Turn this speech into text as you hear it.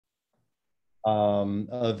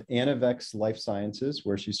of Anavex Life Sciences,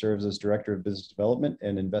 where she serves as Director of Business Development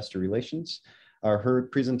and Investor Relations. Her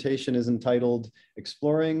presentation is entitled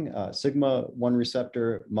Exploring Sigma-1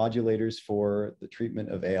 Receptor Modulators for the Treatment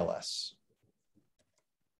of ALS.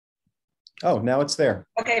 Oh, now it's there.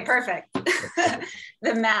 Okay, perfect.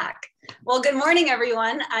 The MAC. Well, good morning,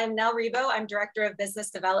 everyone. I'm Nell Rebowe. I'm Director of Business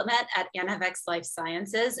Development at Anavex Life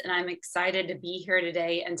Sciences, and I'm excited to be here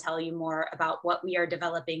today and tell you more about what we are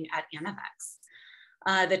developing at Anavex.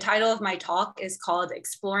 The title of my talk is called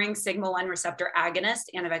Exploring Sigma-1 Receptor Agonist,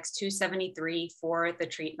 Anavex 273 for the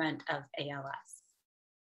Treatment of ALS.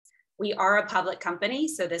 We are a public company,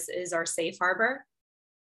 so this is our safe harbor.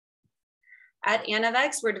 At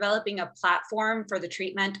Anavex, we're developing a platform for the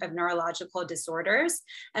treatment of neurological disorders.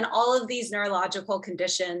 And all of these neurological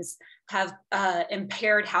conditions have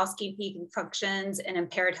impaired housekeeping functions and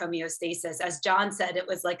impaired homeostasis. As John said, it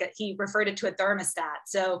was like he referred it to a thermostat.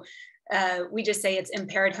 So we just say it's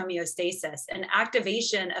impaired homeostasis. And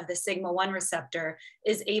activation of the Sigma-1 receptor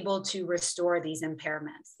is able to restore these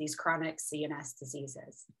impairments, these chronic CNS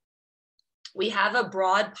diseases. We have a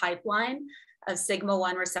broad pipeline of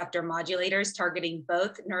Sigma-1 receptor modulators targeting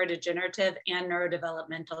both neurodegenerative and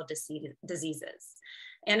neurodevelopmental diseases.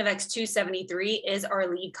 Anavex 273 is our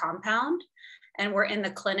lead compound, and we're in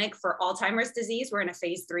the clinic for Alzheimer's disease. We're in a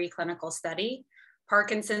phase 3 clinical study.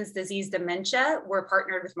 Parkinson's disease dementia, we're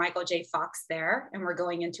partnered with Michael J. Fox there, and we're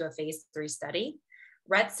going into a phase 3 study.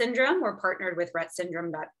 Rett syndrome, we're partnered with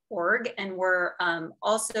RettSyndrome.org, and we're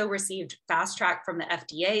also received fast track from the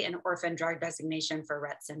FDA and orphan drug designation for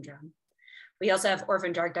Rett syndrome. We also have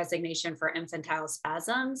orphan drug designation for infantile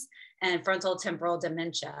spasms and frontal temporal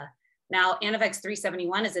dementia. Now, Anavex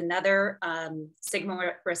 371 is another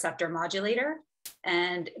Sigma receptor modulator,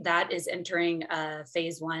 and that is entering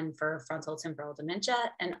phase 1 for frontal temporal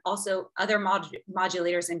dementia. And also other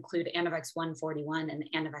modulators include Anavex 141 and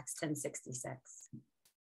Anavex 1066.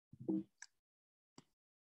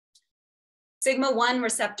 Sigma-1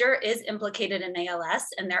 receptor is implicated in ALS,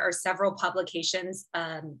 and there are several publications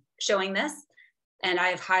showing this. And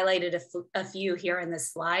I've highlighted a few here in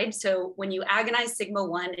this slide. So when you agonize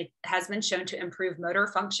Sigma-1, it has been shown to improve motor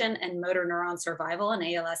function and motor neuron survival in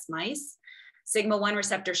ALS mice. Sigma-1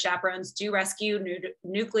 receptor chaperones do rescue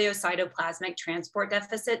nucleocytoplasmic transport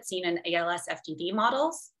deficit seen in ALS FTD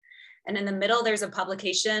models. And in the middle, there's a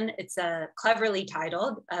publication, it's cleverly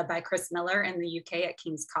titled by Chris Miller in the UK at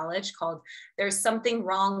King's College called There's Something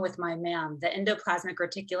Wrong with My MAM, the Endoplasmic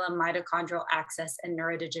Reticulum, Mitochondrial Axis, and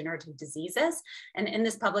Neurodegenerative Diseases. And in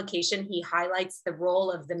this publication, he highlights the role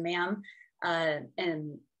of the MAM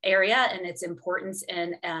area and its importance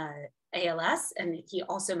in ALS. And he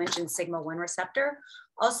also mentioned Sigma-1 receptor.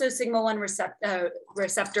 Also, Sigma-1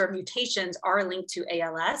 receptor mutations are linked to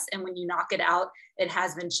ALS, and when you knock it out, it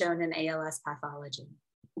has been shown in ALS pathology.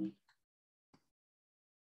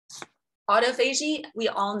 Autophagy, we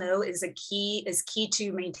all know, is key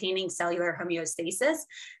to maintaining cellular homeostasis,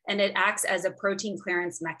 and it acts as a protein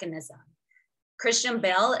clearance mechanism. Christian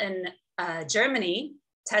Bell in Germany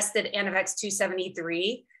tested Anavex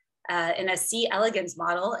 273 in a C. elegans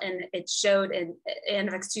model, and it showed in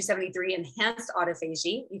Anavex 273 enhanced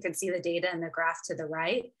autophagy. You can see the data in the graph to the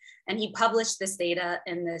right, and he published this data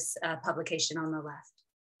in this publication on the left.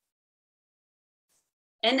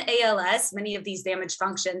 In ALS, many of these damaged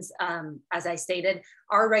functions, as I stated,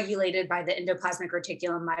 are regulated by the endoplasmic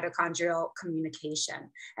reticulum mitochondrial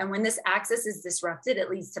communication. And when this axis is disrupted,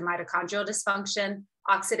 it leads to mitochondrial dysfunction,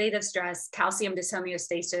 oxidative stress, calcium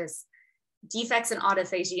dyshomeostasis, defects in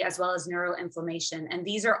autophagy, as well as neuroinflammation. And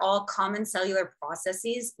these are all common cellular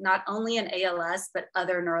processes, not only in ALS, but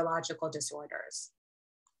other neurological disorders.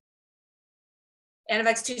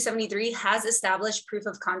 Anavex 273 has established proof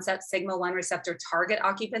of concept Sigma-1 receptor target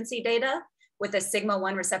occupancy data with a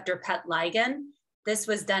Sigma-1 receptor PET ligand. This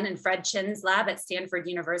was done in Fred Chin's lab at Stanford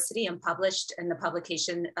University and published in the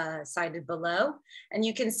publication cited below. And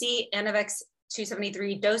you can see Anavex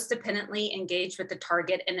 273 dose-dependently engaged with the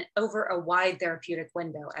target and over a wide therapeutic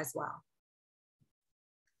window as well.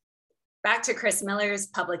 Back to Chris Miller's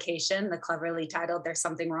publication, the cleverly titled There's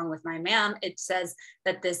Something Wrong with My MAM, it says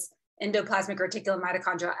that this endoplasmic reticulum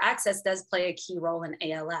mitochondrial axis does play a key role in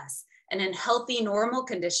ALS. And in healthy normal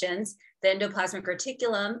conditions, the endoplasmic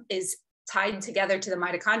reticulum is tied together to the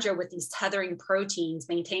mitochondria with these tethering proteins,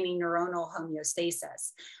 maintaining neuronal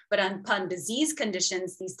homeostasis. But upon disease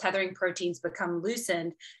conditions, these tethering proteins become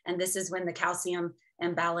loosened, and this is when the calcium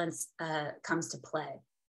imbalance comes to play.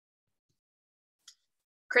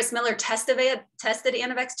 Chris Miller tested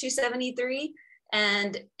Anavex 273,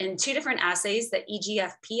 and in 2 different assays, the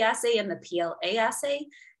EGFP assay and the PLA assay,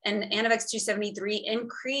 And Anavex 273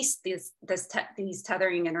 increased these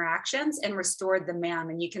tethering interactions and restored the MAM.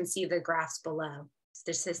 And you can see the graphs below,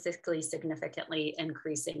 statistically significantly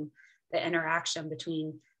increasing the interaction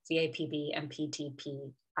between VAPB and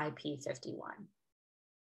PTP IP51.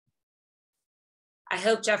 I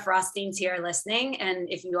hope Jeff Rothstein's here listening. And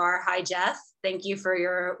if you are, hi, Jeff. Thank you for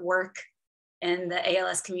your work in the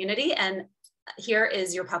ALS community. And here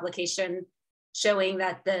is your publication showing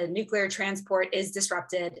that the nuclear transport is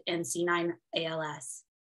disrupted in C9 ALS.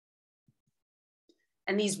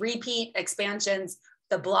 And these repeat expansions,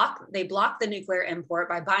 they block the nuclear import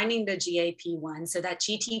by binding to GAP1 so that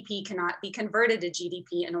GTP cannot be converted to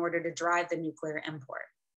GDP in order to drive the nuclear import.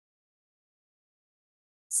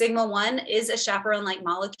 Sigma-1 is a chaperone-like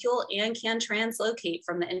molecule and can translocate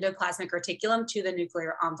from the endoplasmic reticulum to the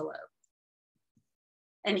nuclear envelope.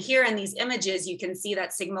 And here in these images, you can see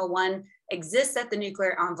that Sigma-1 exists at the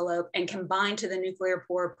nuclear envelope and can bind to the nuclear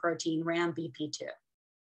pore protein RAM-BP2.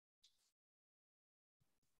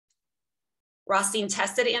 Rothstein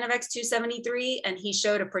tested Anavex 273 and he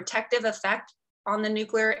showed a protective effect on the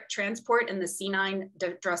nuclear transport in the C9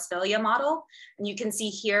 Drosophila model. And you can see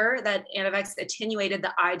here that Anavex attenuated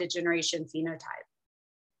the eye degeneration phenotype.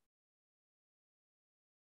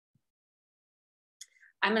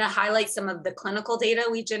 I'm going to highlight some of the clinical data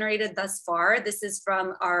we've generated thus far. This is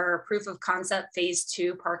from our proof of concept phase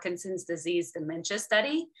 2 Parkinson's disease dementia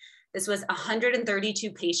study. This was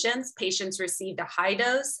 132 patients. Patients received a high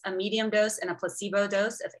dose, a medium dose, and a placebo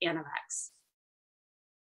dose of Anavex.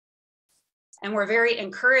 And we're very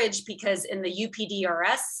encouraged because in the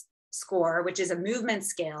UPDRS score, which is a movement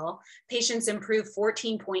scale, patients improved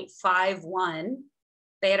 14.51.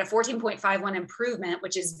 They had a 14.51 improvement,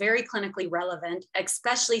 which is very clinically relevant,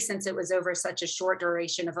 especially since it was over such a short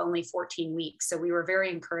duration of only 14 weeks. So we were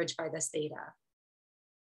very encouraged by this data.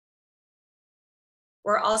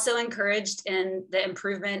 We're also encouraged in the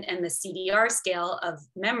improvement in the CDR scale of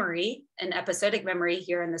memory and episodic memory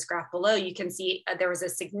here in this graph below. You can see there was a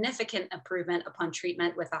significant improvement upon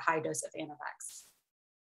treatment with a high dose of Anavex.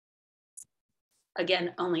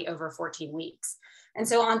 Again, only over 14 weeks. And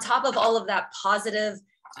so on top of all of that positive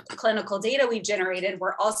clinical data we've generated,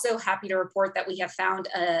 we're also happy to report that we have found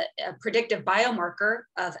a predictive biomarker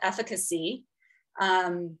of efficacy.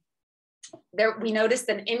 We noticed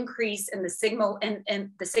an increase in the Sigma-1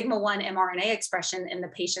 mRNA expression in the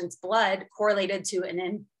patient's blood correlated to an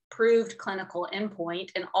improved clinical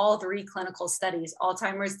endpoint in all 3 clinical studies: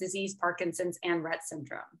 Alzheimer's disease, Parkinson's, and Rett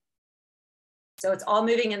syndrome. So it's all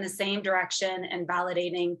moving in the same direction and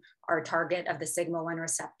validating our target of the Sigma-1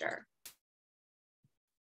 receptor.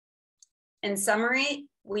 In summary,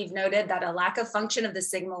 we've noted that a lack of function of the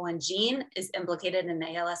Sigma-1 gene is implicated in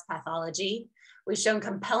ALS pathology. We've shown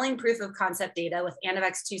compelling proof of concept data with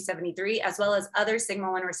Anavex 273, as well as other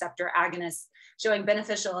Sigma-1 receptor agonists showing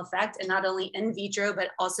beneficial effect in not only in vitro, but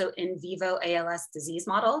also in vivo ALS disease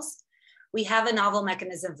models. We have a novel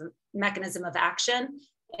mechanism of action.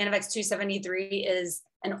 Anavex 273 is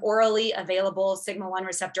an orally available Sigma-1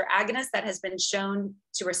 receptor agonist that has been shown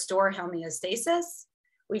to restore homeostasis.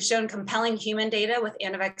 We've shown compelling human data with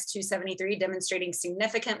Anavex 273 demonstrating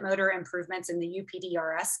significant motor improvements in the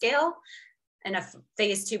UPDRS scale in a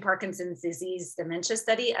phase 2 Parkinson's disease dementia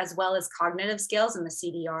study, as well as cognitive scales in the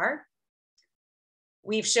CDR.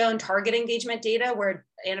 We've shown target engagement data where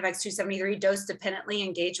Anavex 273 dose-dependently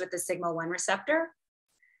engaged with the Sigma-1 receptor.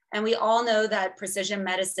 And we all know that precision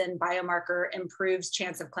medicine biomarker improves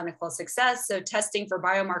chance of clinical success. So testing for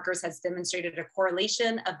biomarkers has demonstrated a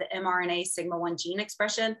correlation of the mRNA Sigma-1 gene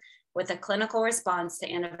expression with a clinical response to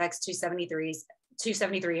Anavex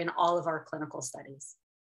 273 in all of our clinical studies.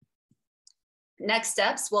 Next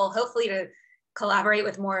steps will hopefully to collaborate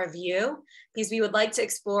with more of you, because we would like to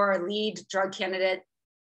explore a lead drug candidate,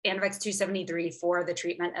 Anavex 273, for the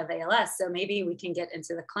treatment of ALS. So maybe we can get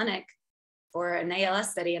into the clinic for an ALS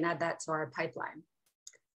study and add that to our pipeline.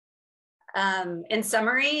 In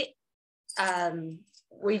summary,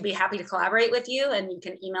 we'd be happy to collaborate with you, and you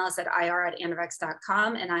can email us at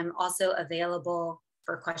ir@anavex.com, and I'm also available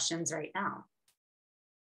for questions right now.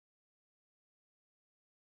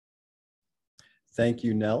 Thank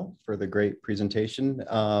you, Nell, for the great presentation.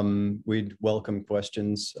 We'd welcome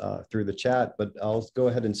questions through the chat, but I'll go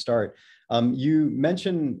ahead and start. You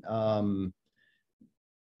mentioned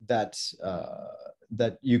that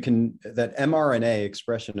mRNA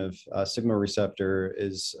expression of Sigma receptor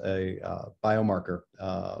is a biomarker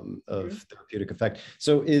of therapeutic effect.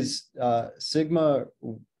 So is Sigma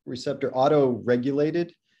receptor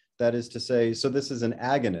auto-regulated? That is to say, so this is an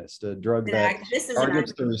agonist, a drug that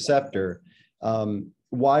targets the receptor.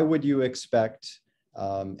 Why would you expect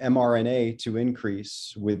mRNA to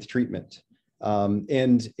increase with treatment?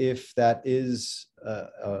 And if that is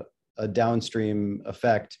a downstream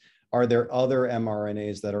effect, are there other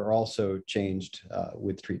mRNAs that are also changed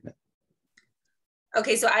with treatment?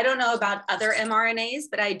 Okay, so I don't know about other mRNAs,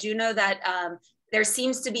 but I do know that there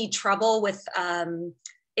seems to be trouble with,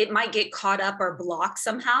 it might get caught up or blocked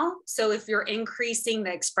somehow. So if you're increasing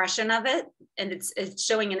the expression of it, and it's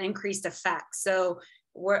showing an increased effect. So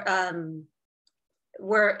we're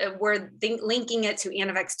linking it to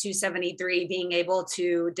Anavex 273 being able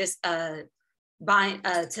to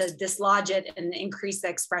dislodge it and increase the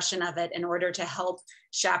expression of it in order to help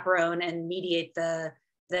chaperone and mediate the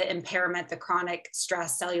impairment, the chronic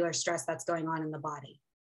stress, cellular stress that's going on in the body.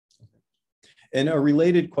 And a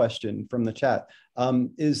related question from the chat,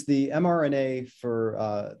 is the mRNA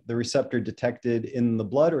for the receptor detected in the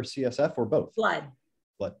blood or CSF or both? Blood.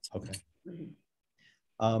 Blood, okay.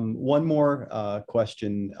 Mm-hmm. One more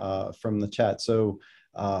question from the chat. So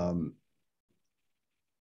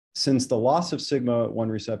since the loss of sigma-1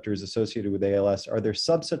 receptor is associated with ALS, are there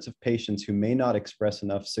subsets of patients who may not express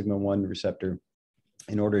enough sigma-1 receptor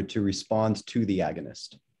in order to respond to the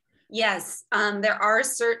agonist? Yes, there are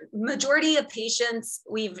certain majority of patients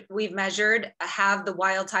we've measured have the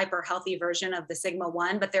wild type or healthy version of the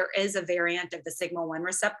sigma-1, but there is a variant of the sigma-1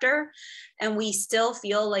 receptor, and we still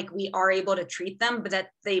feel like we are able to treat them, but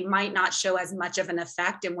that they might not show as much of an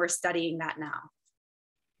effect, and we're studying that now.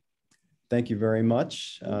 Thank you very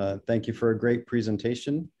much. Thank you for a great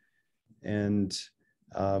presentation, and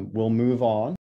we'll move on.